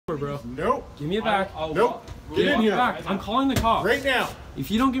Bro. Nope. Give me it back. Nope. Get in here. Back. I'm calling the cops. Right now. If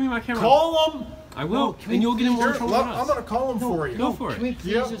you don't give me my camera. Call them. I will. And you'll get in more trouble than us. I'm going to call them for you. Go for it. Can we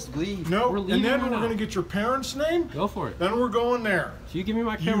please just leave? No. We're And leaving then right we're now. going to get your parents' name. Go for it. Then we're going there. If you give me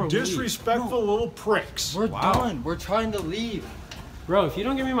my camera, You disrespectful little pricks. We're done. We're trying to leave. Bro, if you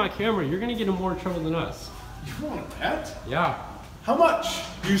don't give me my camera, you're going to get in more trouble than us. You want a pet? Yeah. How much?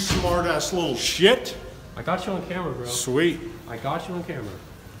 You smart-ass little shit. I got you on camera, bro. Sweet. I got you on camera.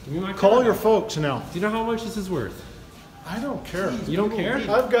 Give me my camera. Call your folks now. Do you know how much this is worth? I don't care. You don't care?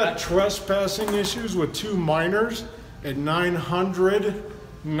 I've got trespassing issues with 2 minors at 900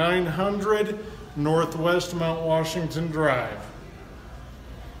 Northwest Mount Washington Drive.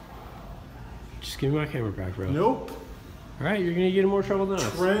 Just give me my camera back, bro. Nope. All right, you're going to get in more trouble than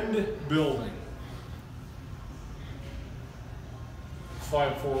us. Trend Building.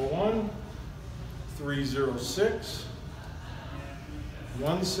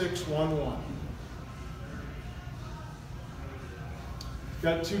 541-306-1611.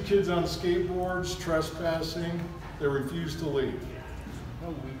 Got 2 kids on skateboards trespassing. They refuse to leave.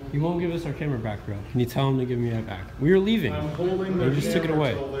 You won't give us our camera back, bro. Can you tell them to give me that back? We were leaving. I'm holding their just took it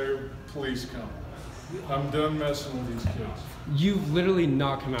away. until their police come. I'm done messing with these kids. You've literally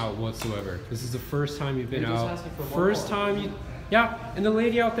not come out whatsoever. This is the first time you've been You're just out. asking for one First more. time you... Yeah, and the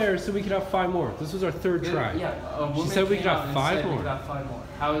lady out there said we could have 5 more. This was our 3rd try. Yeah, She said we could have 5 more. We could have 5 more.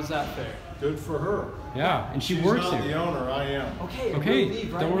 How is that fair? Good for her. Yeah, and she She's works not the here. owner, I am. Okay, Okay, we'll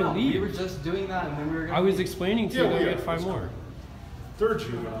leave right then we'll now. leave. We were just doing that and then we were going to I was explaining to you that we had 5 let's more. go. They're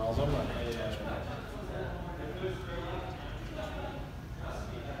juveniles, I'm not gonna touch them.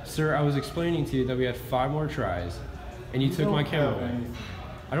 Sir, I was explaining to you that we had 5 more tries, and you took my camera away.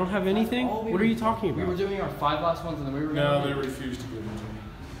 I don't have anything? What are you talking We were about? doing our 5 last ones and then we were No, going they to refuse to give them to me.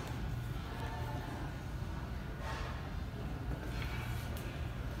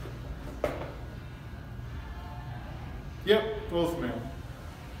 Yep, both male.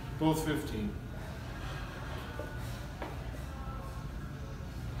 Both 15.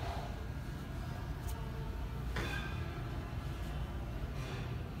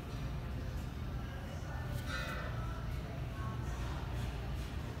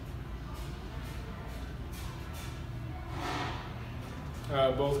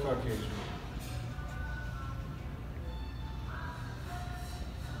 Both Caucasian.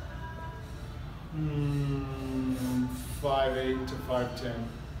 Mm, 5'8" to 5'10".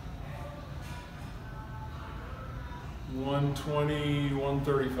 120,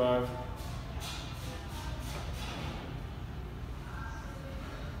 135.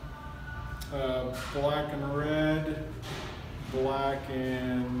 Black and red, black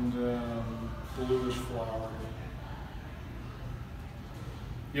and bluish flower.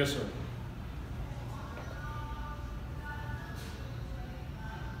 Yes, sir.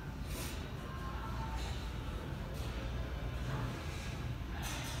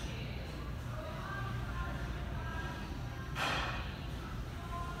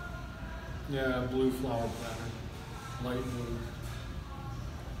 Yeah, blue flower pattern, light blue.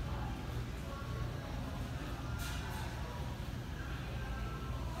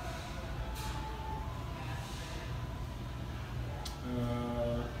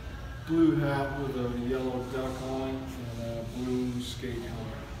 Blue hat with a yellow duck on it and a blue skate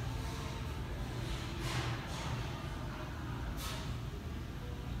helmet.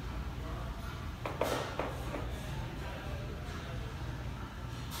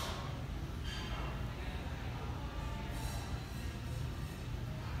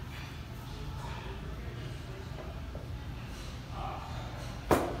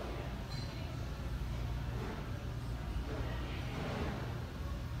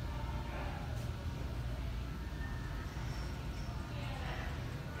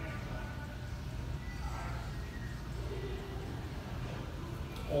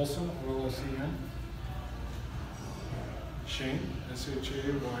 Olson, O-L-S-E-N. Shayne,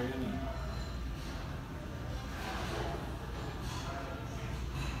 S-H-A-Y-N-E.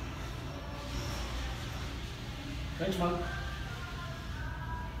 Thanks, Mom.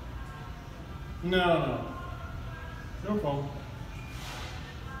 No problem.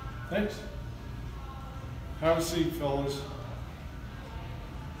 Thanks. Have a seat, fellas.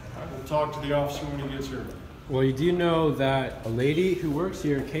 We'll talk to the officer when he gets here. Well, you do know that a lady who works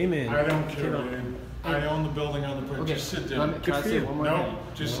here came in. I don't care, dude. I own the building on the bridge. Okay, Just sit down. can I say one more thing? No,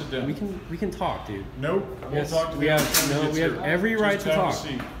 just sit down. We can talk, dude. Nope. We'll Yes, talk to we the have officer when he no. gets We have here. every right Just to have a talk.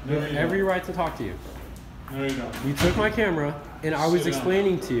 seat. We No, have you every don't. right to talk to you. No, you don't. You took my camera, and I was Sit down.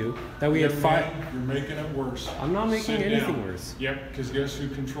 explaining to you that we had Young 5. man, you're making it worse. I'm not making Sit anything down. worse. Yep, because guess who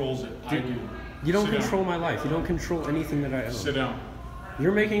controls it? I do. You don't Sit down. control my life. You don't control anything that I own. Sit down.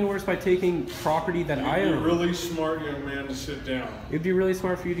 You're making it worse by taking property that I You're own. a really smart young man to sit down. It'd be really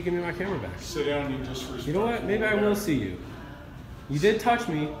smart for you to give me my camera back. Sit down, you disrespectful. You know what? Maybe I will see you. You did touch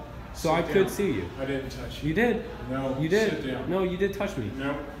me, so I could see you. I didn't touch you. You did. No. You did. Sit down. No, you did touch me.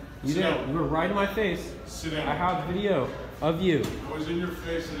 No. You Sit did. down. You were right in my face. Sit down. I have video of you. I was in your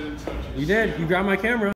face. I didn't touch you. You did. You grabbed my camera.